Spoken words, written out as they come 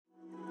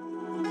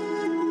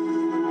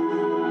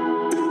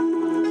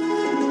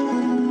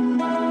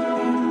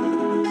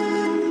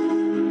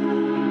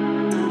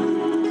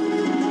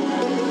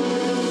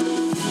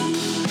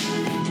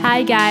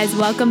Hi guys,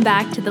 welcome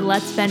back to the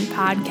Let's Vent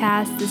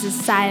podcast. This is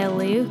Saya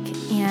Luke,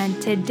 and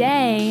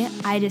today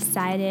I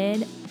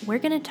decided we're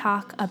going to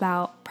talk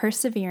about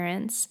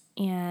perseverance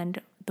and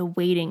the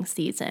waiting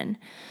season.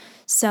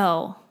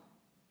 So,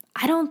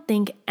 I don't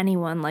think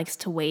anyone likes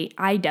to wait.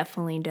 I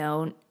definitely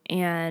don't.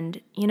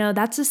 And,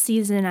 that's a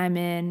season I'm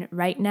in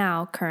right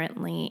now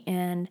currently,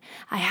 and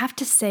I have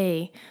to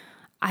say,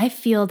 I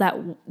feel that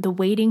the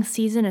waiting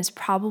season is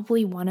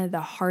probably one of the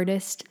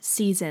hardest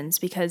seasons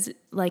because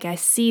I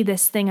see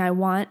this thing I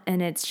want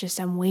and it's just,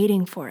 I'm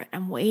waiting for it.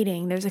 I'm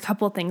waiting. There's a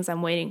couple things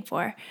I'm waiting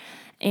for.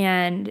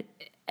 And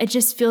it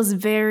just feels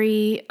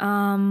very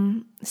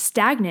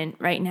stagnant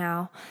right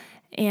now.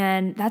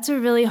 And that's a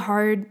really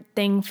hard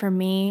thing for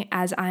me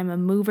as I'm a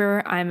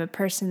mover. I'm a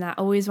person that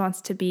always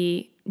wants to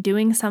be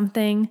doing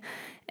something.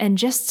 And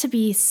just to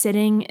be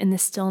sitting in the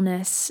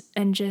stillness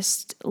and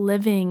just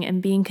living and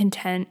being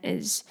content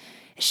it's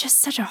just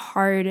such a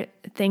hard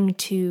thing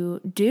to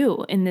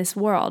do in this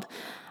world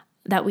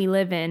that we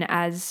live in,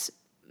 as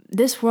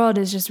this world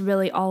is just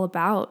really all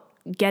about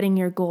getting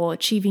your goal,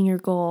 achieving your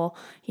goal,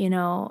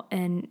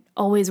 and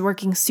always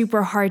working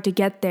super hard to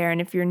get there. And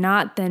if you're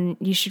not, then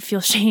you should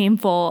feel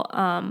shameful.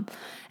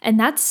 And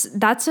that's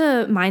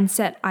a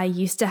mindset I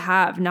used to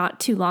have not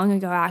too long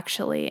ago,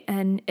 actually.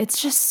 And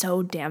it's just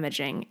so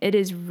damaging. It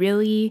is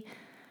really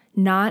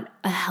not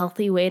a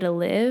healthy way to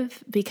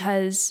live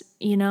because,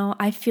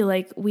 I feel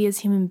like we as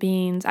human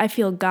beings, I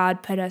feel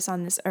God put us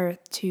on this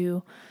earth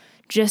to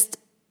just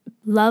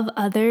love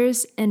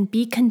others and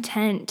be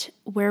content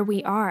where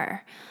we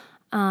are,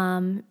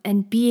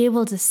 and be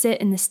able to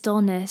sit in the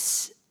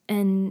stillness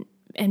and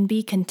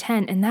be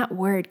content. And that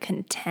word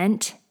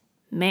content,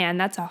 man,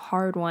 that's a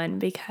hard one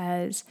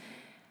because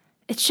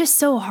it's just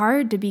so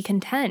hard to be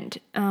content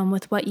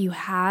with what you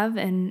have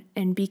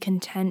and be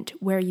content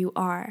where you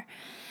are.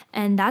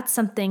 And that's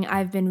something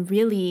I've been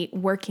really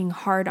working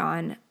hard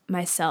on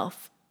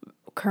myself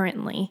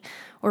currently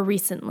or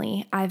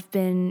recently. I've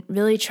been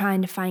really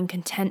trying to find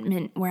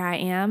contentment where I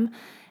am.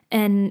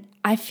 And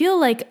I feel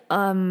like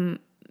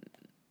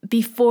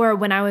before,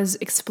 when I was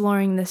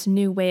exploring this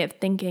new way of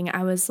thinking,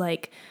 I was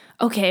like,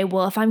 okay,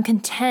 well, if I'm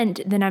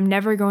content, then I'm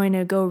never going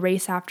to go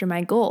race after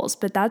my goals.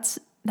 But that's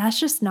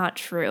just not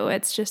true.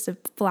 It's just a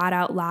flat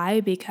out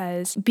lie,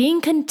 because being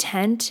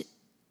content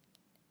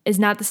is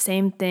not the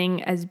same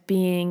thing as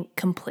being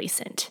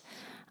complacent.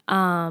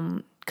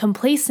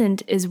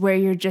 Complacent is where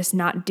you're just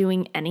not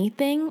doing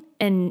anything.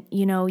 And,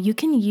 you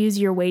can use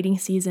your waiting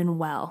season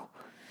well.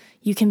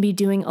 You can be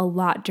doing a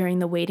lot during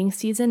the waiting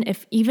season.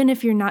 Even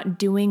if you're not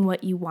doing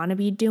what you want to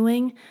be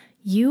doing,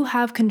 you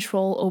have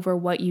control over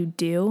what you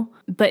do.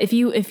 But if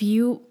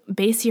you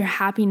base your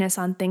happiness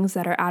on things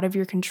that are out of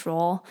your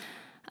control,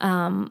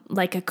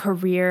 like a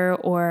career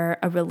or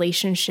a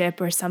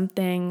relationship or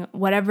something,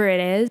 whatever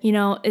it is,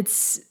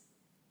 it's,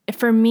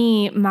 for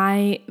me,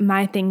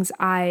 my things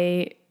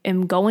I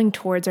am going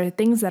towards are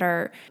things that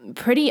are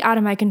pretty out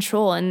of my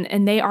control,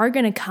 and they are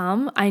going to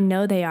come. I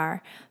know they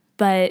are,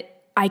 but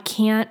I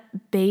can't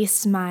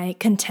base my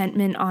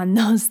contentment on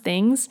those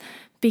things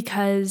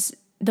because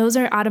those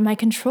are out of my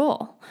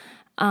control.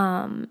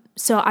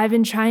 So I've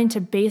been trying to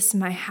base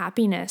my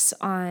happiness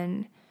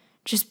on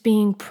just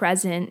being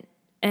present.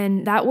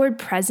 And that word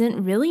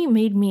present really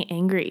made me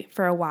angry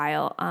for a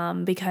while,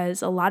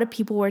 because a lot of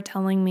people were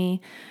telling me,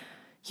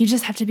 you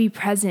just have to be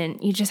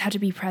present. You just have to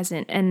be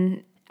present.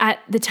 And at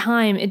the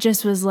time, it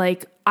just was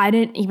like, I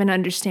didn't even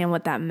understand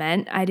what that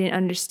meant. I didn't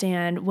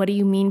understand, what do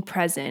you mean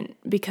present?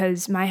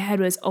 Because my head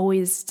was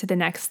always to the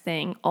next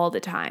thing all the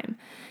time.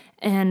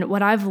 And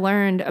what I've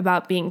learned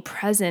about being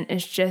present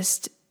is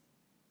just,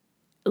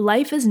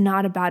 life is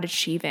not about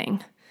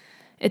achieving.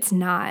 It's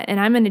not. And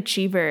I'm an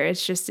achiever.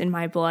 It's just in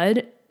my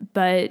blood.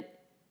 But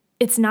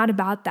it's not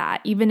about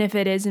that. Even if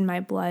it is in my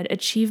blood,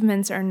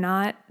 achievements are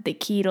not the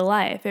key to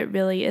life. It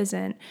really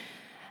isn't.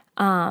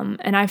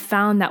 And I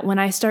found that when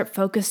I start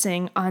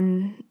focusing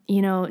on,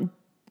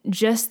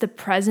 just the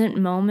present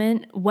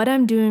moment, what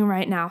I'm doing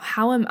right now,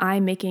 how am I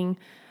making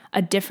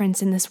a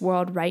difference in this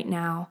world right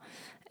now?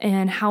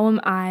 And how am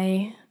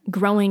I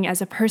growing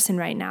as a person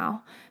right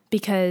now?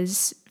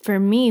 Because for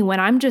me, when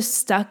I'm just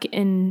stuck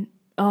in,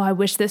 oh, I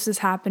wish this was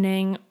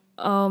happening,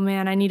 oh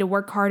man, I need to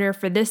work harder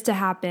for this to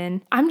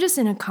happen, I'm just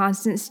in a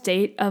constant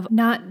state of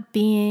not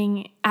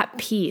being at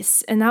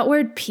peace. And that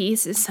word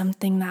peace is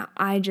something that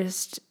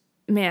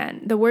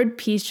the word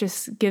peace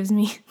just gives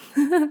me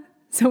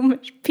so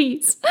much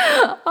peace.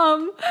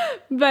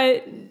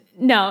 But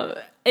no,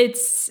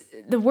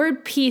 the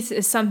word peace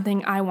is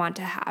something I want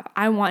to have.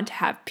 I want to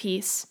have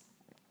peace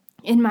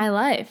in my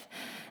life.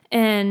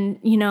 And,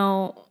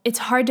 it's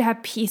hard to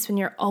have peace when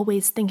you're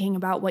always thinking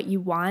about what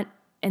you want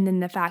and then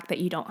the fact that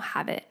you don't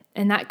have it.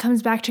 And that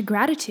comes back to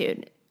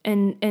gratitude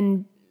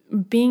and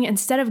being,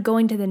 instead of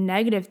going to the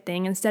negative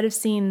thing, instead of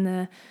seeing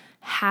the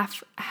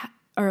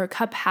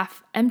cup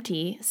half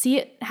empty, see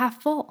it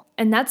half full.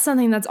 And that's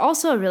something that's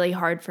also really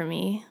hard for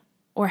me,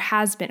 or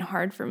has been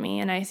hard for me.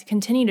 And I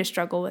continue to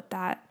struggle with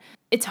that.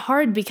 It's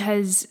hard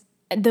because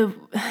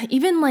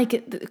even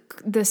like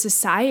the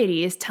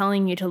society is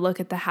telling you to look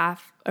at the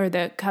half or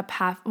the cup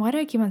half. Why do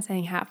I keep on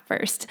saying half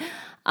first?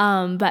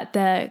 But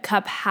the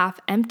cup half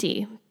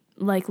empty.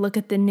 Like, look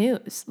at the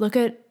news.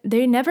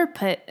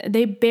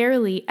 They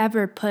barely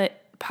ever put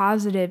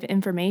positive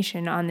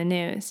information on the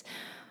news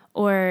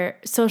or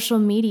social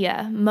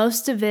media.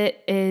 Most of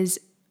it is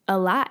a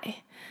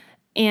lie.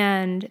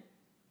 And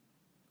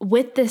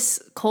with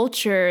this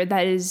culture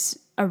that is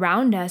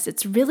around us,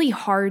 it's really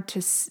hard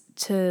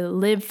to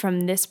live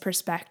from this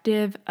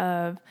perspective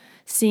of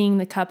seeing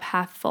the cup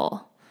half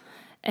full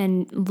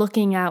and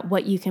looking at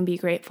what you can be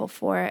grateful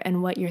for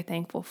and what you're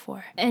thankful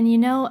for. And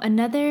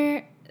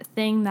another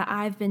thing that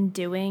I've been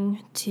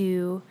doing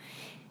to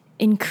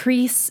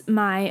increase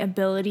my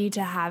ability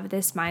to have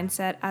this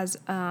mindset as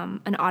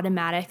an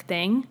automatic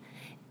thing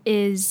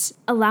is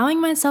allowing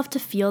myself to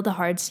feel the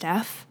hard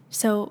stuff.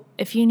 So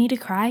if you need to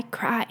cry,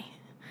 cry.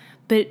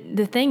 But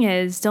the thing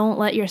is, don't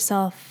let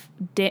yourself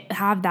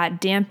have that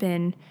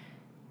dampen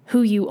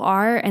who you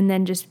are and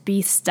then just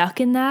be stuck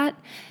in that,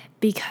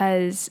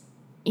 because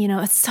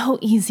it's so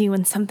easy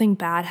when something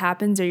bad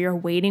happens or you're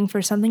waiting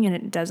for something and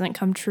it doesn't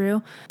come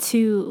true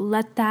to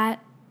let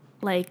that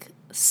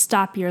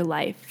stop your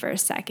life for a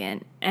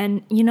second.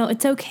 And,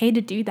 it's okay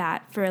to do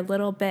that for a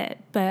little bit,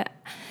 but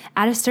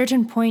at a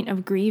certain point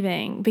of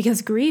grieving,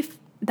 because grief,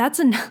 that's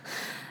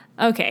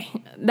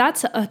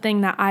a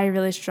thing that I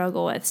really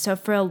struggle with. So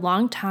for a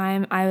long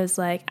time, I was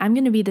like, I'm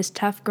going to be this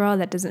tough girl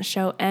that doesn't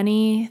show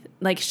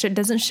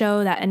doesn't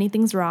show that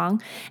anything's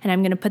wrong. And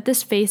I'm going to put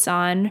this face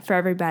on for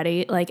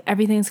everybody, like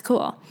everything's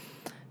cool.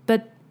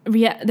 But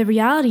the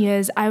reality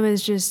is I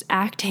was just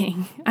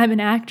acting. I'm an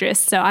actress,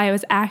 so I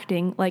was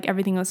acting like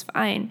everything was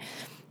fine.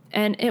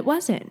 And it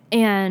wasn't.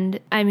 And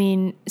I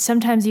mean,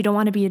 sometimes you don't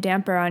want to be a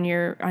damper on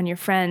your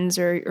friends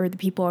or the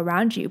people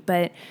around you,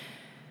 but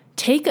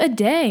take a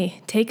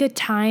day, take a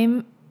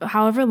time,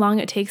 however long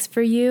it takes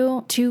for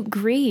you to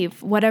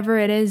grieve whatever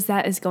it is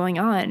that is going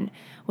on,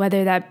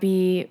 whether that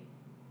be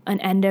an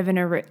end of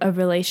a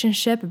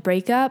relationship, a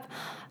breakup,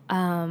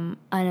 an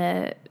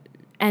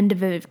end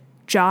of a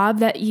job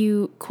that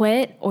you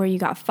quit or you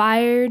got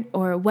fired,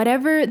 or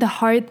whatever the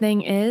hard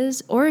thing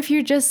is, or if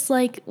you're just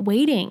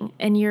waiting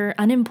and you're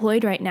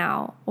unemployed right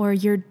now, or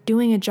you're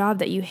doing a job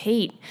that you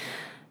hate,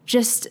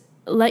 just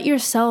let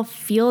yourself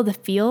feel the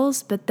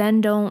feels, but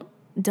then don't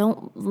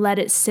let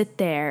it sit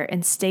there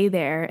and stay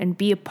there and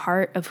be a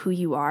part of who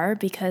you are,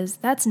 because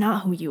that's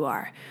not who you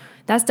are.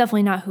 That's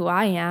definitely not who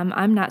I am.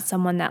 I'm not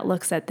someone that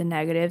looks at the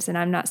negatives, and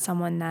I'm not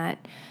someone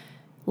that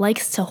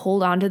likes to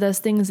hold on to those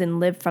things and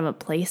live from a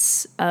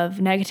place of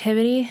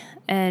negativity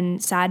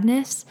and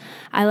sadness.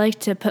 I like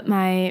to put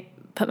my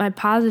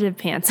positive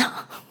pants on.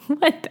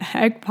 What the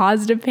heck?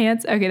 Positive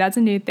pants? Okay, that's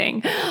a new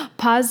thing.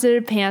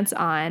 Positive pants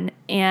on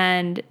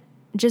and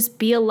just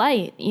be a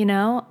light,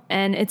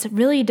 And it's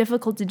really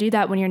difficult to do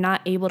that when you're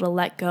not able to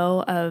let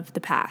go of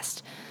the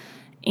past.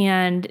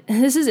 And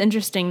this is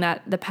interesting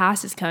that the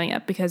past is coming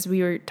up, because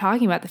we were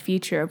talking about the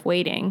future of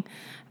waiting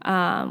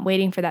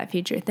for that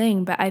future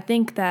thing. But I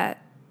think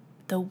that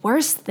the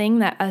worst thing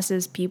that us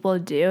as people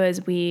do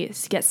is we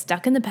get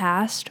stuck in the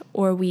past,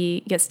 or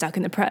we get stuck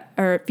in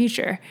the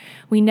future.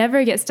 We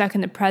never get stuck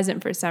in the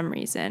present for some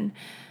reason,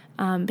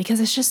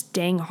 because it's just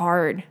dang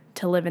hard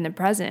to live in the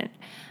present.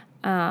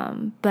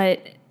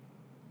 But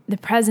the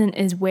present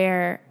is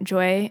where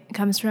joy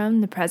comes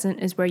from. The present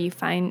is where you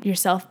find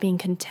yourself being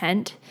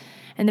content.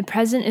 And the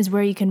present is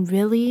where you can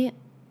really,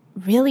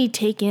 really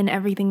take in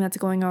everything that's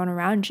going on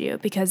around you.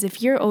 Because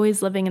if you're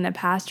always living in the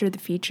past or the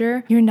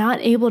future, you're not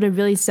able to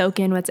really soak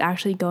in what's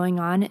actually going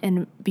on.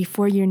 And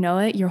before you know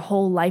it, your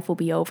whole life will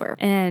be over.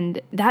 And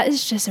that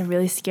is just a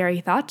really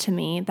scary thought to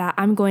me, that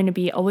I'm going to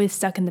be always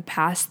stuck in the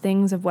past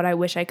things of what I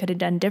wish I could have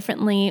done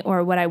differently,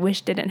 or what I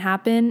wish didn't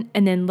happen.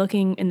 And then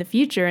looking in the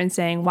future and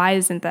saying, why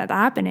isn't that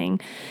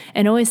happening?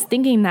 And always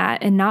thinking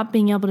that and not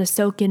being able to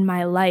soak in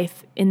my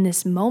life in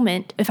this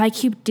moment. If I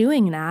keep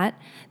doing that,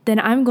 then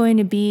I'm going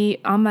to be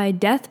on my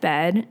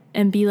deathbed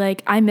and be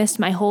like, I missed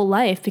my whole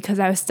life because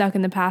I was stuck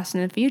in the past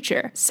and the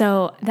future.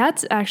 So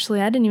that's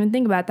actually, I didn't even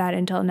think about that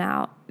until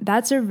now.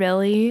 That's a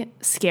really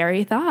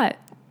scary thought.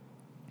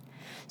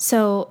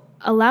 So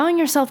allowing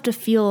yourself to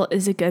feel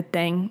is a good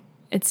thing.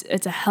 It's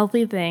a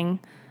healthy thing,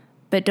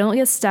 but don't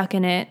get stuck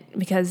in it,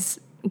 because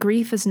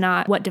grief is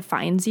not what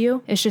defines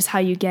you. It's just how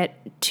you get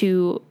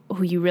to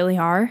who you really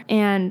are.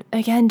 And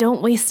again,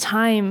 don't waste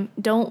time.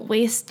 Don't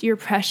waste your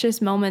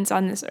precious moments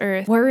on this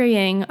earth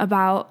worrying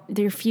about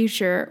your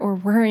future or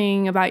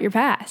worrying about your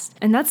past.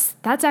 And that's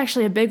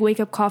actually a big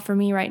wake-up call for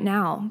me right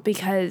now,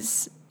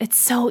 because it's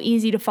so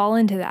easy to fall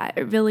into that.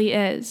 It really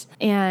is.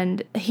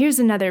 And here's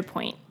another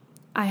point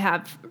I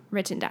have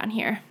written down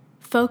here.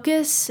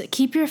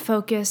 Keep your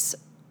focus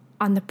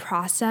on the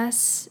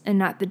process and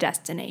not the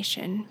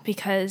destination,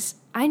 because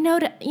I know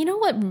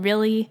what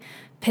really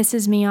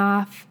pisses me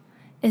off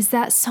is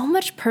that so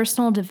much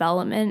personal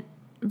development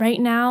right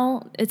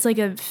now, it's like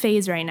a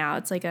phase right now.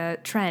 It's like a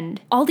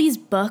trend. All these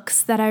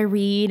books that I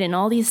read and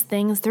all these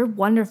things, they're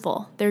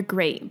wonderful. They're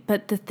great.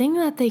 But the thing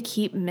that they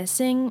keep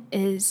missing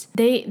is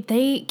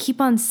they keep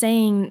on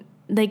saying,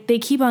 like, they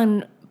keep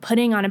on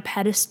putting on a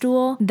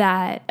pedestal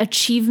that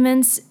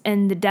achievements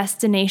and the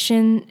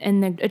destination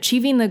and the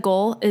achieving the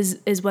goal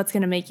is what's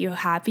going to make you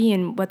happy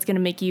and what's going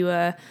to make you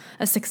a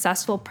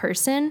successful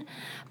person.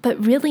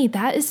 But really,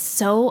 that is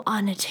so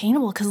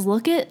unattainable, because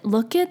look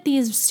at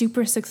these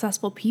super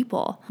successful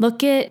people.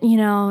 Look at,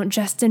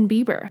 Justin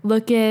Bieber.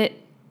 Look at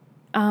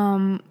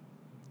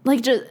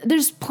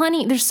there's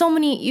so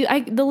many,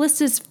 the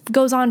list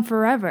goes on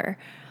forever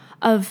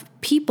of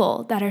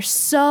people that are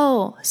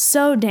so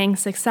dang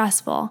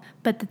successful.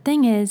 But the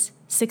thing is,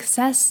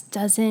 success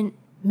doesn't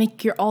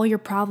make all your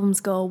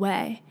problems go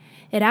away.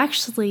 It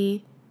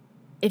actually,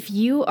 if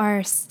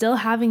you're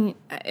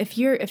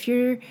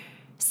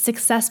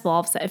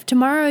successful, if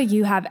tomorrow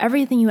you have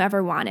everything you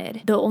ever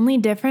wanted, the only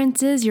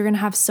difference is you're going to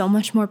have so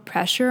much more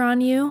pressure on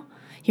you.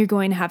 You're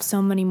going to have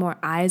so many more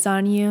eyes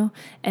on you,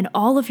 and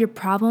all of your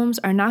problems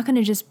are not going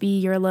to just be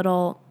your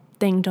little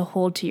thing to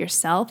hold to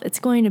yourself. It's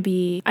going to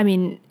be,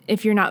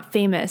 if you're not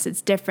famous,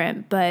 it's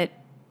different, but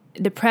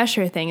the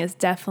pressure thing is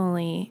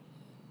definitely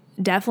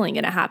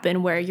going to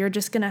happen, where you're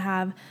just going to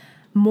have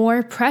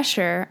more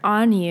pressure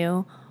on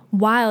you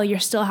while you're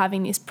still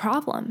having these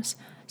problems.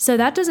 So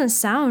that doesn't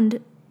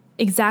sound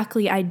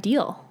exactly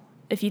ideal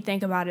if you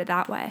think about it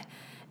that way.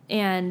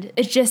 And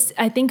it's just,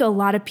 I think a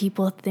lot of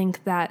people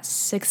think that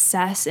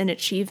success and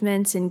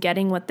achievements and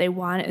getting what they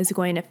want is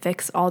going to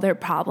fix all their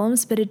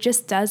problems, but it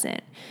just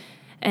doesn't.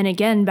 And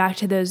again, back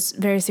to those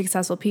very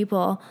successful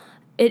people,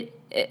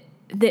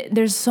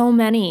 there's so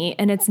many,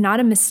 and it's not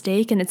a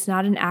mistake and it's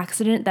not an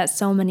accident that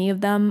so many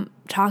of them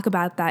talk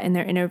about that in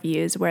their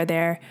interviews, where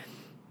they're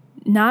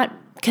not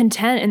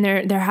content and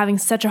they're having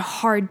such a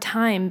hard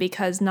time,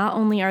 because not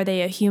only are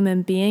they a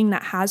human being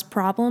that has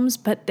problems,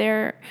 but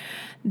their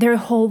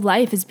whole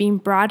life is being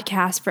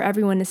broadcast for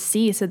everyone to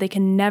see, so they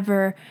can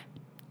never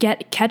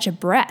catch a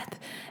breath.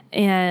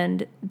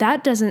 And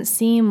that doesn't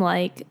seem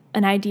like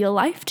an ideal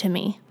life to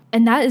me.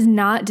 And that is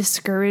not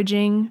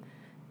discouraging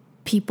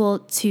people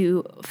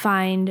to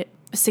find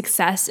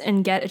success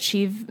and get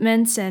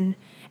achievements and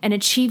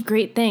achieve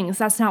great things.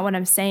 That's not what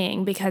I'm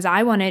saying, because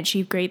I want to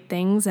achieve great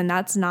things, and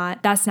that's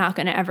not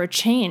going to ever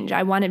change.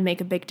 I want to make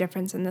a big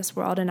difference in this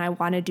world, and I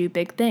want to do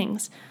big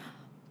things.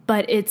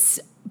 But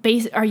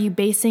are you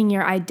basing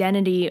your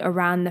identity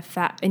around the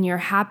fact and your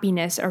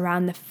happiness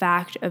around the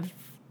fact of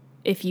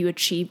if you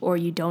achieve or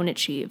you don't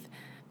achieve?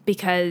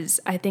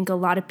 Because I think a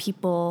lot of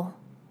people,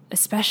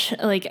 especially,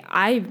 like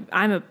I'm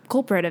a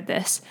culprit of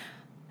this,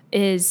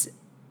 is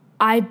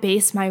I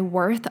base my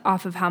worth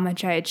off of how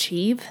much I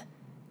achieve.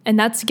 And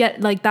that's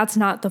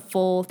not the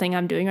full thing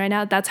I'm doing right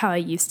now. That's how I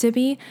used to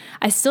be.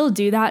 I still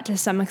do that to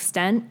some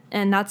extent,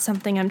 and that's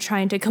something I'm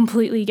trying to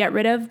completely get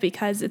rid of,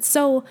 because it's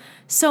so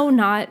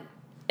not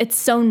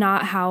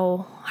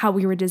how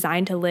we were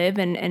designed to live,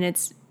 and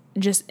it's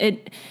just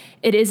it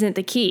isn't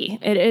the key.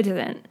 It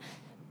isn't.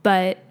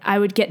 But I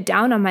would get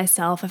down on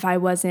myself if I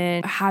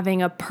wasn't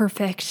having a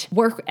perfect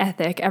work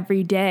ethic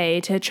every day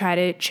to try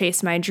to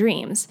chase my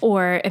dreams,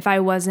 or if I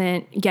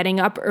wasn't getting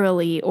up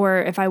early,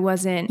 or if I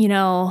wasn't,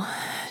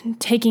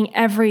 taking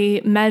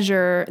every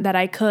measure that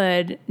I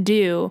could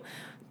do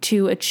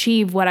to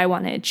achieve what I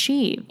want to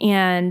achieve.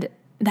 And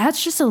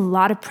that's just a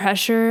lot of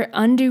pressure,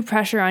 undue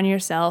pressure on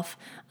yourself,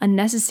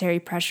 unnecessary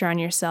pressure on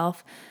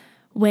yourself,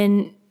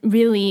 when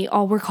really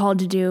all we're called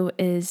to do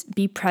is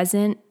be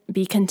present,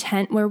 be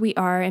content where we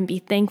are, and be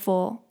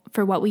thankful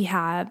for what we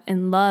have,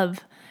 and love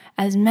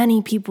as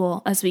many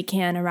people as we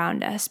can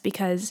around us.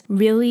 Because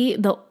really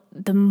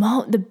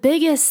the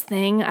biggest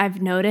thing I've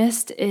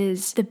noticed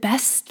is the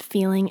best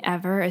feeling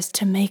ever is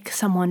to make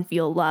someone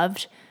feel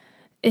loved.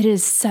 It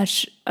is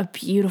such a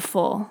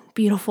beautiful,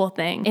 beautiful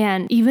thing.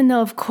 And even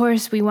though, of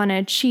course, we want to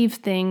achieve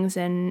things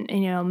and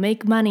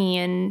make money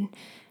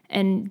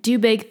and do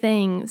big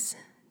things,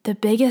 the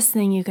biggest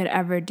thing you could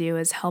ever do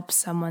is help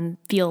someone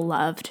feel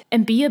loved,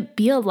 and be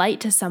a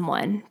light to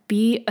someone,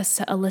 be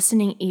a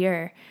listening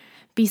ear,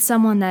 be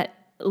someone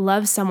that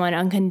loves someone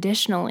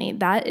unconditionally.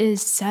 That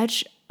is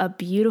such a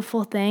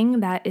beautiful thing.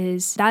 That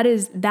is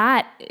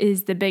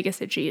the biggest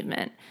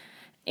achievement.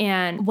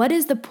 And what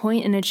is the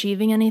point in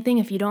achieving anything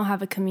if you don't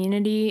have a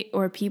community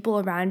or people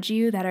around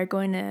you that are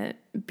going to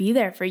be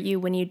there for you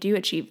when you do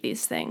achieve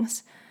these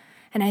things?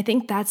 And I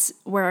think that's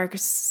where our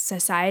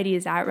society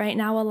is at right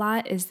now a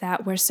lot, is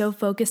that we're so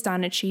focused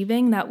on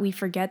achieving that we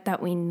forget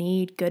that we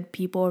need good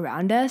people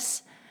around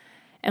us.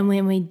 And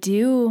when we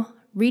do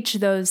reach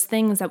those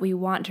things that we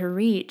want to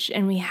reach,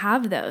 and we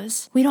have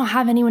those, we don't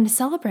have anyone to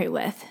celebrate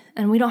with.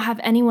 And we don't have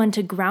anyone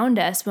to ground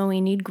us when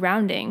we need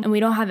grounding. And we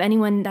don't have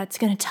anyone that's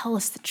going to tell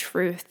us the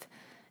truth.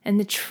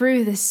 And the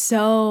truth is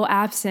so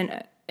absent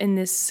in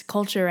this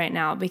culture right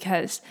now,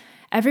 because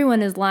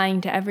everyone is lying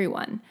to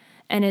everyone.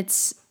 And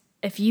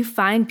if you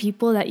find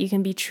people that you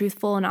can be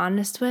truthful and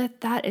honest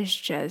with, that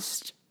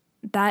is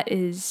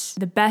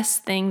the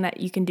best thing that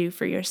you can do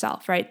for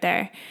yourself right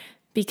there.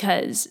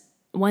 Because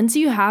once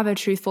you have a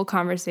truthful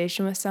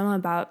conversation with someone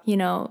about,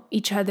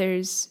 each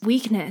other's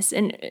weakness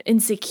and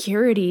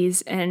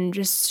insecurities and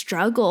just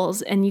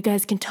struggles, and you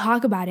guys can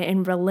talk about it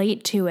and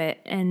relate to it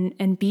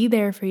and be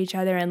there for each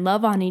other and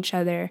love on each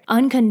other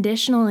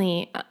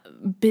unconditionally,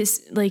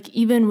 like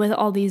even with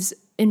all these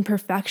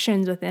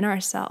imperfections within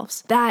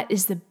ourselves, that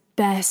is the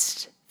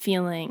best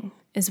feeling,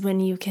 is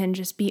when you can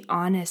just be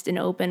honest and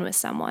open with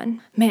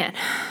someone. Man,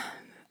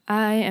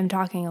 I am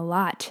talking a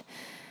lot.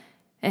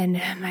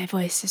 And my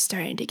voice is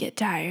starting to get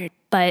tired.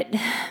 But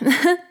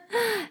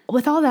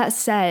with all that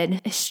said,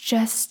 it's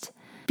just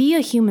be a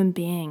human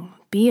being.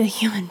 Be a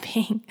human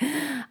being.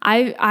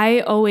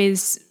 I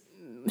always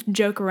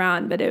joke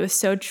around, but it was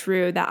so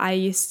true that I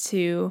used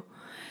to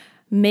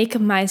make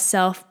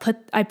myself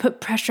I put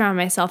pressure on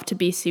myself to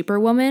be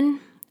Superwoman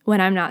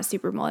when I'm not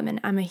Superwoman.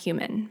 I'm a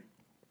human.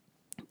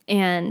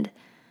 And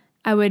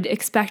I would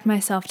expect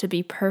myself to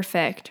be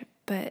perfect,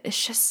 but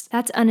it's just,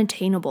 that's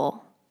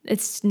unattainable.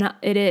 It's not,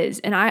 it is.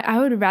 And I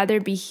would rather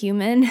be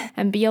human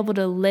and be able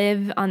to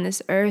live on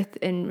this earth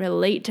and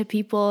relate to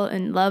people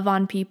and love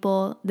on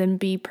people than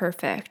be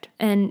perfect.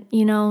 And,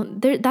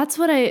 that's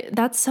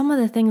some of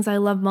the things I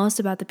love most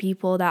about the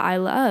people that I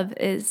love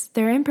is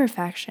their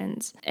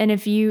imperfections. And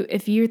if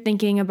you're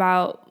thinking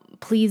about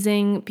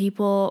pleasing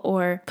people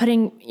or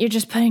you're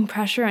just putting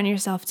pressure on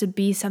yourself to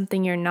be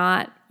something you're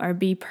not or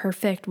be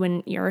perfect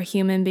when you're a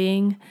human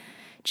being,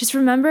 just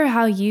remember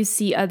how you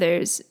see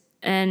others.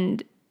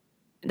 And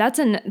that's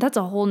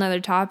a whole nother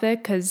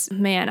topic, because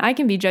man, I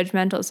can be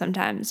judgmental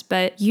sometimes,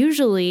 but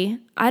usually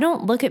I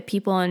don't look at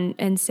people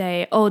and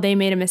say, oh, they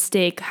made a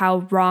mistake,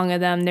 how wrong of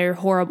them, they're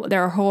horrible,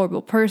 they're a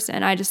horrible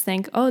person. I just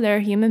think, oh, they're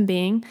a human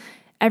being.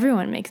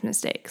 Everyone makes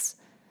mistakes.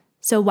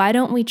 So why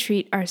don't we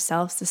treat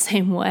ourselves the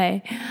same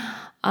way?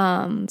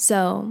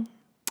 So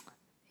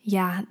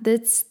yeah,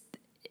 this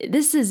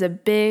is a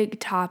big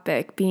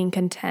topic, being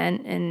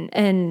content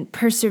and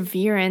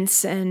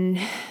perseverance, and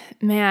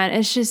man,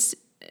 it's just,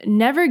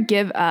 never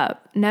give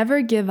up.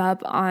 Never give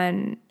up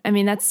on,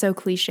 that's so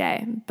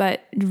cliche,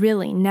 but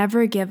really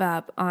never give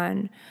up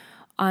on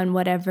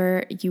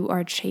whatever you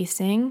are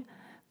chasing,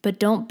 but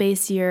don't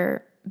base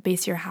your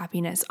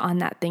happiness on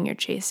that thing you're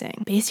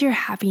chasing. Base your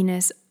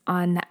happiness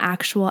on the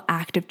actual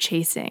act of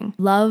chasing.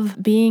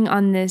 Love being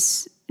on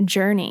this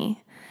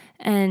journey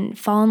and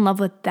fall in love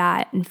with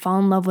that, and fall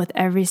in love with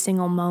every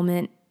single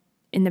moment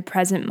in the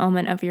present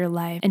moment of your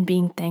life, and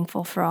being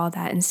thankful for all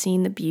that and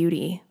seeing the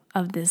beauty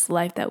of this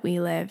life that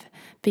we live.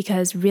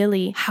 Because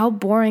really, how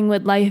boring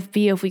would life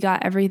be if we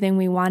got everything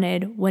we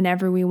wanted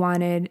whenever we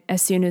wanted,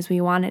 as soon as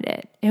we wanted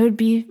it? It would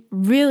be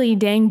really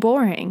dang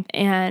boring.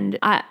 And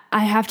I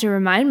have to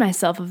remind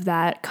myself of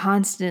that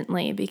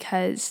constantly,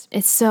 because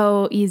it's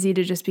so easy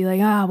to just be like,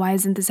 why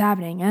isn't this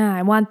happening?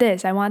 I want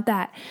this, I want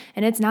that.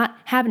 And it's not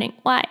happening.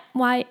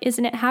 Why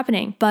isn't it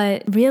happening?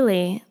 But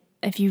really,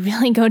 if you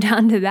really go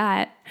down to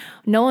that,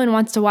 no one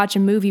wants to watch a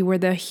movie where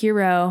the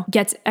hero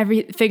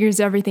figures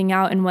everything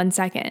out in 1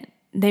 second.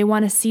 They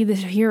want to see the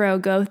hero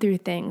go through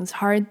things,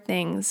 hard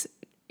things,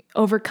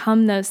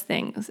 overcome those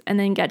things, and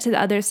then get to the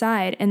other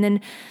side. And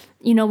then,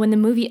 when the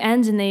movie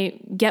ends and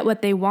they get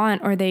what they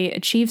want, or they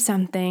achieve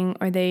something,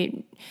 or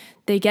they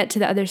get to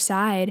the other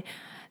side,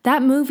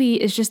 that movie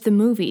is just the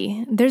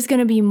movie. There's going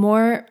to be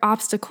more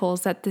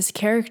obstacles that this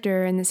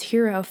character and this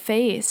hero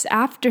face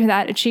after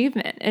that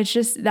achievement.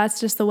 That's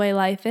just the way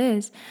life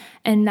is.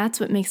 And that's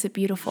what makes it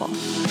beautiful.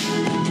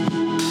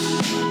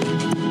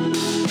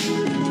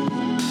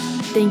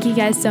 Thank you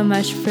guys so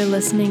much for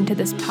listening to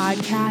this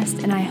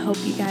podcast. And I hope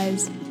you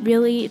guys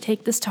really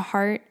take this to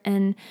heart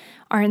and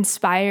are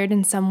inspired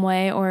in some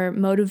way, or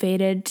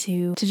motivated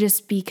to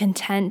just be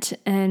content.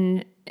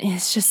 And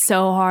it's just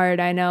so hard,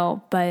 I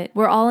know, but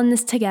we're all in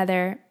this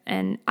together,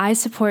 and I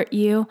support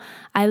you.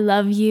 I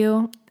love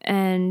you,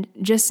 and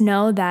just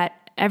know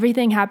that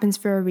everything happens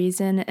for a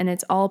reason, and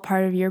it's all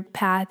part of your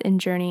path and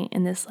journey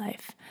in this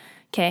life.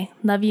 Okay,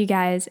 love you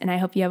guys, and I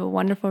hope you have a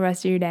wonderful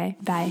rest of your day.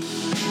 Bye.